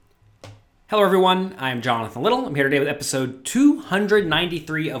Hello everyone, I'm Jonathan Little. I'm here today with episode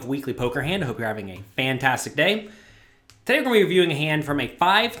 293 of Weekly Poker Hand. I hope you're having a fantastic day. Today we're going to be reviewing a hand from a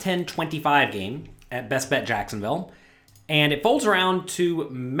 5-10-25 game at Best Bet Jacksonville. And it folds around to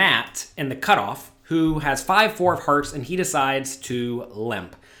Matt in the cutoff, who has 5-4 of hearts, and he decides to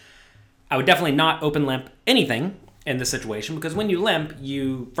limp. I would definitely not open limp anything in this situation, because when you limp,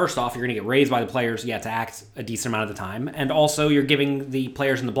 first off, you're going to get raised by the players. You have to act a decent amount of the time, and also you're giving the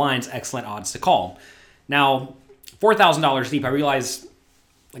players in the blinds excellent odds to call. Now, $4,000 deep, I realize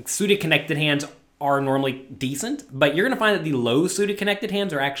suited connected hands are normally decent, but you're going to find that the low suited connected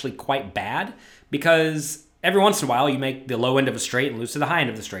hands are actually quite bad, because every once in a while you make the low end of a straight and lose to the high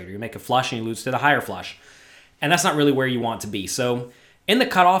end of the straight, or you make a flush and you lose to the higher flush, and that's not really where you want to be. So in the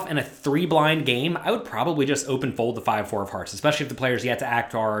cutoff in a 3-blind game, I would probably just open fold the 5-4 of hearts, especially if the players yet to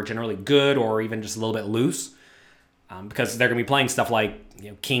act are generally good or even just a little bit loose, because they're going to be playing stuff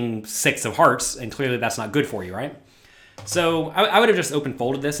like King 6 of hearts, and clearly that's not good for you, right? So I would have just open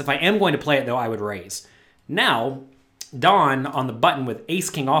folded this. If I am going to play it, though, I would raise. Now, Don on the button with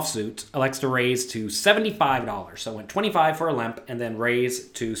Ace King offsuit elects to raise to $75. So went 25 for a limp and then raise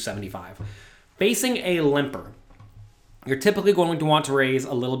to 75. Facing a limper, you're typically going to want to raise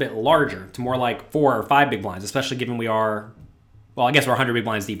a little bit larger, to more like 4 or 5 big blinds, especially given I guess we're 100 big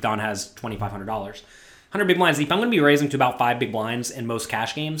blinds deep. Don has $2,500. 100 big blinds deep, I'm going to be raising to about 5 big blinds in most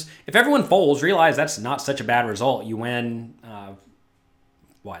cash games. If everyone folds, realize that's not such a bad result. You win,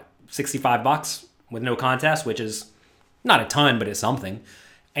 $65 with no contest, which is not a ton, but it's something.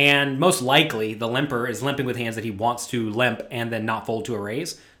 And most likely, the limper is limping with hands that he wants to limp and then not fold to a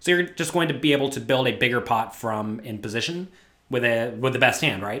raise. So you're just going to be able to build a bigger pot from in position with the best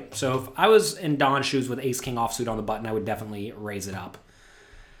hand, right? So if I was in Don's shoes with Ace King offsuit on the button, I would definitely raise it up.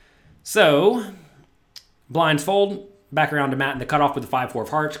 So blinds fold, back around to Matt in the cutoff with the 5-4 of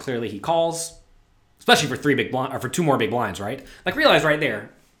hearts. Clearly he calls, especially for 2 more big blinds, right? Realize right there,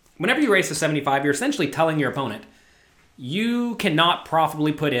 whenever you raise to 75, you're essentially telling your opponent, you cannot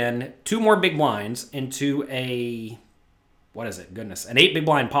profitably put in 2 more big blinds into an 8 big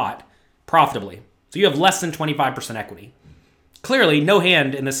blind pot profitably. So you have less than 25% equity. Clearly, no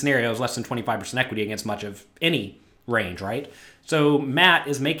hand in this scenario is less than 25% equity against much of any range, right? So Matt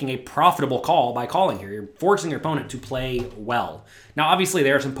is making a profitable call by calling here. You're forcing your opponent to play well. Now, obviously,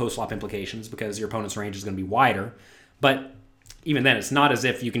 there are some post-flop implications because your opponent's range is going to be wider, but even then, it's not as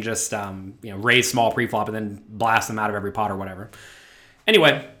if you can just raise small pre-flop and then blast them out of every pot or whatever.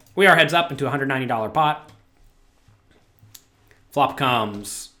 Anyway, we are heads up into a $190 pot. Flop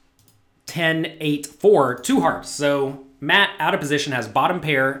comes 10-8-4, 2 hearts. So Matt, out of position, has bottom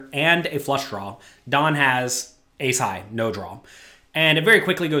pair and a flush draw. Don has ace high, no draw. And it very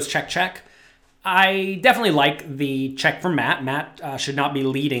quickly goes check-check. I definitely like the check from Matt. Matt should not be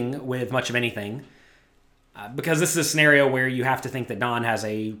leading with much of anything. Because this is a scenario where you have to think that Don has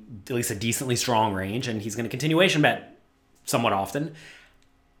at least a decently strong range, and he's going to continuation bet somewhat often.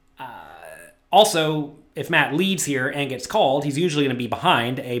 Also, if Matt leads here and gets called, he's usually going to be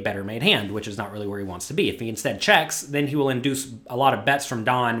behind a better made hand, which is not really where he wants to be. If he instead checks, then he will induce a lot of bets from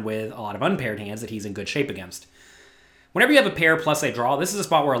Don with a lot of unpaired hands that he's in good shape against. Whenever you have a pair plus a draw, this is a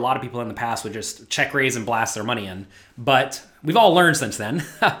spot where a lot of people in the past would just check raise and blast their money in. But we've all learned since then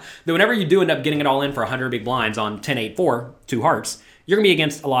that whenever you do end up getting it all in for 100 big blinds on 10-8-4, 2 hearts, you're going to be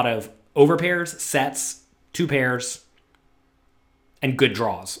against a lot of overpairs, sets, 2 pairs, and good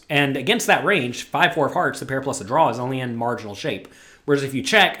draws. And against that range, 5-4 of hearts, the pair plus a draw is only in marginal shape. Whereas if you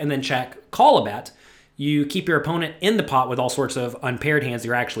check and then check, call a bet, you keep your opponent in the pot with all sorts of unpaired hands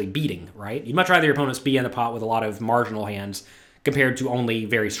you're actually beating, right? You'd much rather your opponents be in the pot with a lot of marginal hands compared to only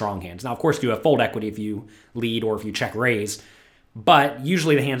very strong hands. Now, of course, you have fold equity if you lead or if you check raise, but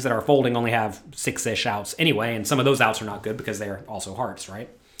usually the hands that are folding only have 6-ish outs anyway, and some of those outs are not good because they're also hearts, right?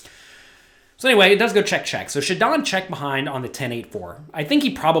 So anyway, it does go check-check. So should Don check behind on the 10-8-4? I think he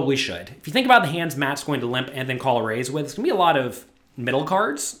probably should. If you think about the hands Matt's going to limp and then call a raise with, it's going to be a lot of middle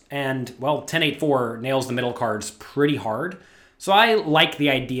cards, and 10-8-4 nails the middle cards pretty hard. So I like the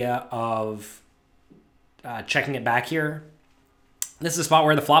idea of checking it back here. This is a spot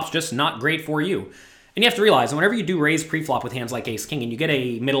where the flop's just not great for you. And you have to realize that whenever you do raise pre-flop with hands like ace king and you get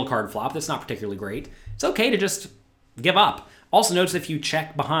a middle card flop that's not particularly great, it's okay to just give up. Also notice if you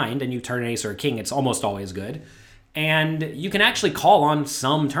check behind and you turn an ace or a king, it's almost always good. And you can actually call on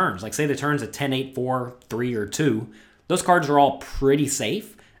some turns. Like say the turn's a 10-8-4, 3, or 2. Those cards are all pretty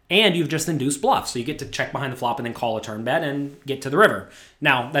safe, and you've just induced bluffs. So you get to check behind the flop and then call a turn bet and get to the river.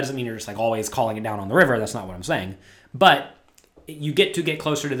 Now, that doesn't mean you're just always calling it down on the river. That's not what I'm saying. But you get to get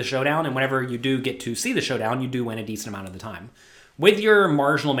closer to the showdown, and whenever you do get to see the showdown, you do win a decent amount of the time. with your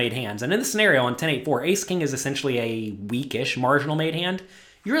marginal made hands. And in this scenario on 10-8-4, ace-king is essentially a weakish marginal made hand.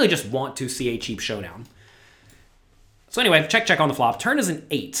 You really just want to see a cheap showdown. So anyway, check on the flop. Turn is an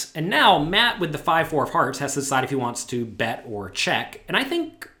 8. And now Matt with the 5-4 of hearts has to decide if he wants to bet or check. And I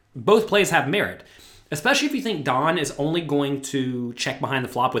think both plays have merit, especially if you think Don is only going to check behind the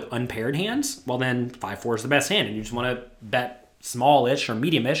flop with unpaired hands. Well, then 5-4 is the best hand, and you just want to bet smallish or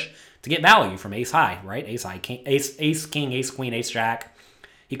mediumish to get value from ace high, right? Ace high, king, ace king, ace queen, ace jack.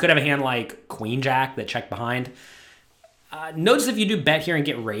 He could have a hand like queen jack that checked behind. Notice if you do bet here and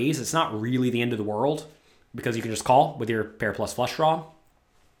get raised, it's not really the end of the world, because you can just call with your pair plus flush draw.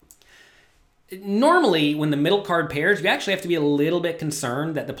 Normally, when the middle card pairs, you actually have to be a little bit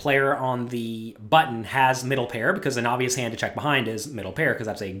concerned that the player on the button has middle pair, because an obvious hand to check behind is middle pair, because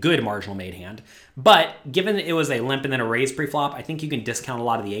that's a good marginal made hand. But given that it was a limp and then a raise pre-flop, I think you can discount a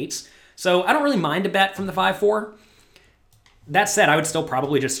lot of the eights. So I don't really mind a bet from the 5-4. That said, I would still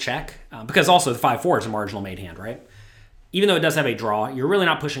probably just check, because also the 5-4 is a marginal made hand, right? Even though it does have a draw, you're really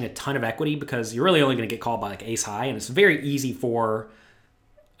not pushing a ton of equity, because you're really only going to get called by like ace high, and it's very easy for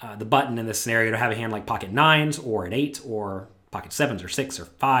the button in this scenario to have a hand like pocket 9s or an 8 or pocket 7s or 6 or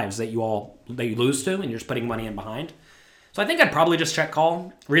 5s that you lose to, and you're just putting money in behind. So I think I'd probably just check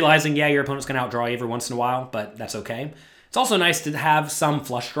call, realizing, yeah, your opponent's going to outdraw you every once in a while, but that's okay. It's also nice to have some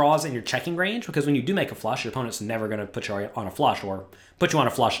flush draws in your checking range, because when you do make a flush, your opponent's never going to put you on a flush, or put you on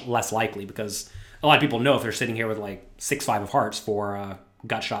a flush less likely, because a lot of people know if they're sitting here with like 6-5 of hearts for a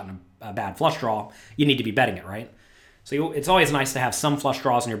gut shot and a bad flush draw, you need to be betting it, right? So it's always nice to have some flush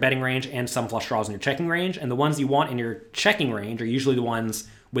draws in your betting range and some flush draws in your checking range. And the ones you want in your checking range are usually the ones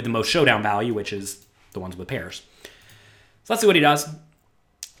with the most showdown value, which is the ones with pairs. So let's see what he does.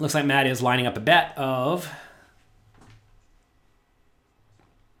 Looks like Matt is lining up a bet of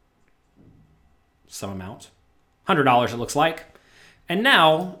some amount. $100 it looks like. And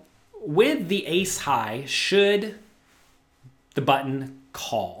now, with the ace high, should the button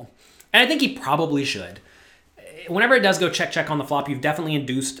call? And I think he probably should. Whenever it does go check on the flop, you've definitely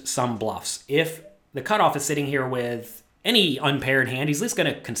induced some bluffs. If the cutoff is sitting here with any unpaired hand, he's at least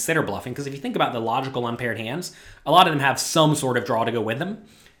going to consider bluffing, because if you think about the logical unpaired hands, a lot of them have some sort of draw to go with them.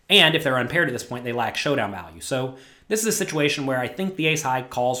 And if they're unpaired at this point, they lack showdown value. So this is a situation where I think the ace high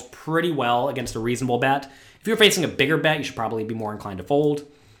calls pretty well against a reasonable bet. If you're facing a bigger bet, you should probably be more inclined to fold.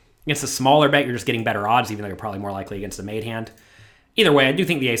 Against a smaller bet, you're just getting better odds, even though you're probably more likely against a made hand. Either way, I do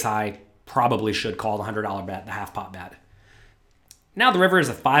think the ace high probably should call the $100 bet, the half pot bet. Now the river is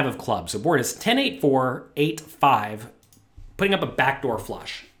a 5 of clubs. So board is 10-8-4, 8-5, putting up a backdoor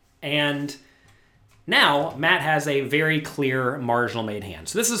flush. And now Matt has a very clear marginal made hand.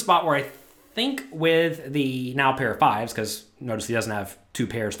 So this is a spot where I think with the now pair of 5s, because notice he doesn't have 2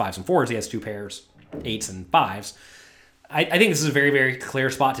 pairs 5s and 4s, he has 2 pairs 8s and 5s. I think this is a very, very clear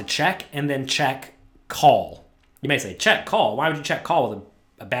spot to check and then check call. You may say, check call. Why would you check call with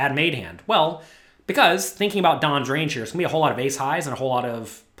a bad made hand? Well, because thinking about Don's range here, it's going to be a whole lot of ace highs and a whole lot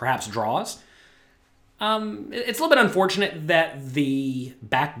of perhaps draws. It's a little bit unfortunate that the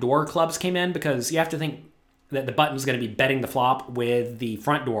backdoor clubs came in, because you have to think that the button's going to be betting the flop with the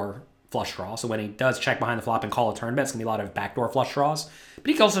front door flush draw. So when he does check behind the flop and call a turn bet, it's going to be a lot of backdoor flush draws. But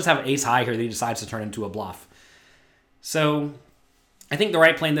he can also just have an ace high here that he decides to turn into a bluff. So I think the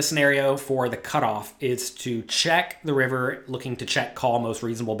right play in this scenario for the cutoff is to check the river, looking to check call most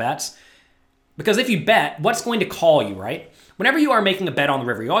reasonable bets. Because if you bet, what's going to call you, right? Whenever you are making a bet on the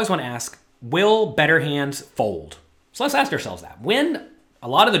river, you always want to ask, will better hands fold? So let's ask ourselves that. When a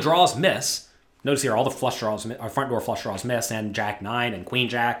lot of the draws miss, notice here all the flush draws, our front door flush draws miss, and Jack 9 and Queen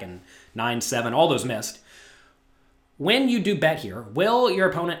Jack and 9-7, all those missed. When you do bet here, will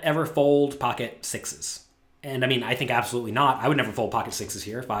your opponent ever fold pocket 6s? And I mean, I think absolutely not. I would never fold pocket 6s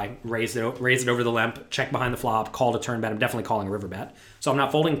here. If I raised it over the limp, check behind the flop, called a turn bet, I'm definitely calling a river bet. So I'm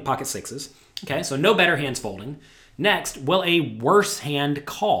not folding pocket 6s. Okay, so no better hands folding. Next, will a worse hand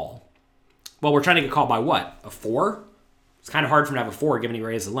call? Well, we're trying to get called by what? A 4? It's kind of hard for him to have a 4 given he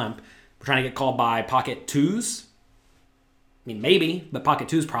raised the limp. We're trying to get called by pocket 2s. I mean, maybe, but pocket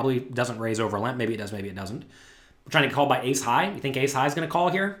 2s probably doesn't raise over a limp. Maybe it does, maybe it doesn't. We're trying to get called by ace high. You think ace high is going to call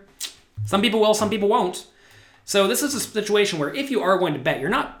here? Some people will, some people won't. So this is a situation where if you are going to bet,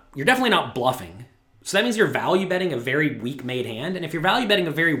 you're definitely not bluffing. So that means you're value betting a very weak made hand. And if you're value betting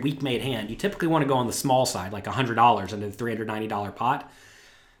a very weak made hand, you typically want to go on the small side, like $100 into the $390 pot,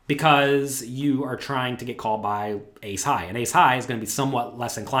 because you are trying to get called by ace high. And ace high is going to be somewhat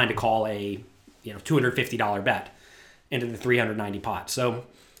less inclined to call a $250 bet into the 390 pot. So,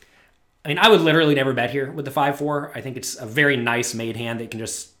 I mean, I would literally never bet here with the 5-4. I think it's a very nice made hand that can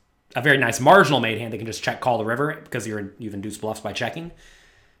just a very nice marginal made hand that can just check call the river because you've induced bluffs by checking.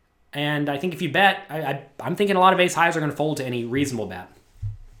 And I think if you bet, I'm thinking a lot of ace highs are going to fold to any reasonable bet.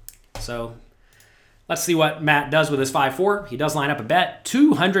 So let's see what Matt does with his 5-4. He does line up a bet,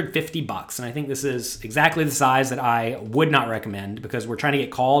 $250. And I think this is exactly the size that I would not recommend because we're trying to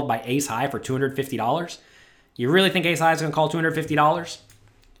get called by ace high for $250. You really think ace high is going to call $250?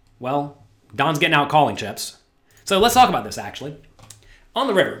 Well, Don's getting out calling chips. So let's talk about this actually. On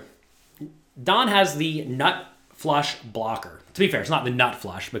the river, Don has the nut flush blocker. To be fair, it's not the nut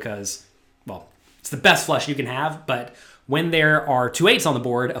flush because, well, it's the best flush you can have, but when there are 2 8s on the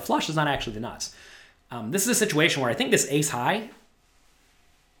board, a flush is not actually the nuts. This is a situation where I think this ace high,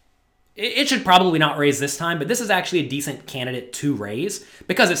 it should probably not raise this time, but this is actually a decent candidate to raise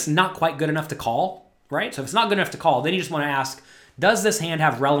because it's not quite good enough to call, right? So if it's not good enough to call, then you just want to ask, does this hand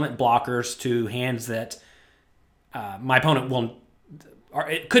have relevant blockers to hands that my opponent will, or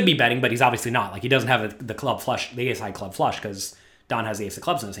it could be betting, but he's obviously not. Like he doesn't have the club flush, the ace high club flush because Don has the ace of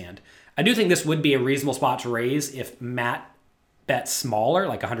clubs in his hand. I do think this would be a reasonable spot to raise if Matt bets smaller,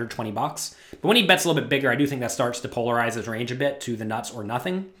 like $120. But when he bets a little bit bigger, I do think that starts to polarize his range a bit to the nuts or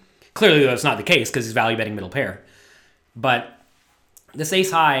nothing. Clearly, that's not the case because he's value betting middle pair. But this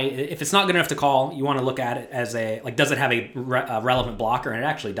ace high, if it's not good enough to call, you want to look at it as does it have a relevant blocker? And it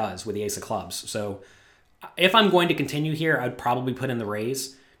actually does with the ace of clubs. So if I'm going to continue here, I'd probably put in the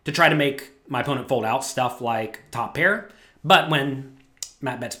raise to try to make my opponent fold out stuff like top pair. But when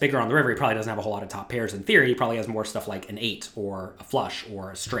Matt bets bigger on the river, he probably doesn't have a whole lot of top pairs in theory. He probably has more stuff like an 8 or a flush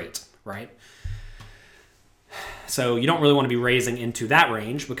or a straight, right? So you don't really want to be raising into that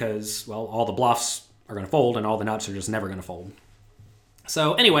range because, well, all the bluffs are going to fold and all the nuts are just never going to fold.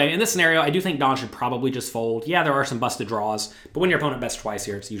 So anyway, in this scenario, I do think Don should probably just fold. Yeah, there are some busted draws, but when your opponent bets twice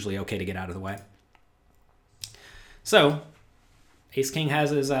here, it's usually okay to get out of the way. So ace-king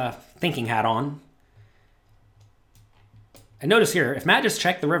has his thinking hat on. And notice here, if Matt just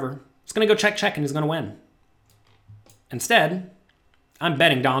checked the river, it's going to go check and he's going to win. Instead, I'm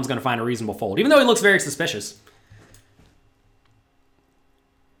betting Don's going to find a reasonable fold, even though he looks very suspicious.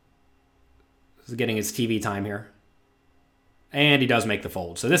 This is getting his TV time here. And he does make the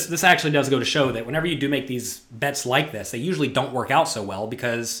fold. So this actually does go to show that whenever you do make these bets like this, they usually don't work out so well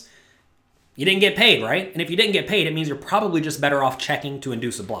because you didn't get paid, right? And if you didn't get paid, it means you're probably just better off checking to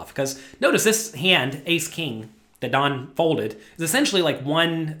induce a bluff. Because notice this hand, ace-king, that Don folded, is essentially like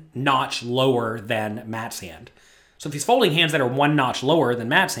 1 notch lower than Matt's hand. So if he's folding hands that are 1 notch lower than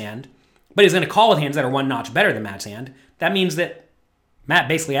Matt's hand, but he's going to call with hands that are 1 notch better than Matt's hand, that means that Matt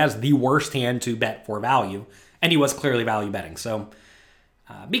basically has the worst hand to bet for value, and he was clearly value betting. So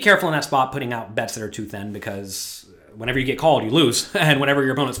be careful in that spot putting out bets that are too thin because whenever you get called, you lose. And whenever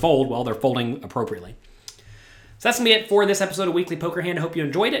your opponents fold, well, they're folding appropriately. So that's going to be it for this episode of Weekly Poker Hand. I hope you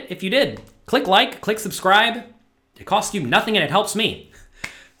enjoyed it. If you did, click like, click subscribe. It costs you nothing and it helps me.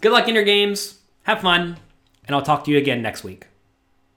 Good luck in your games. Have fun. And I'll talk to you again next week.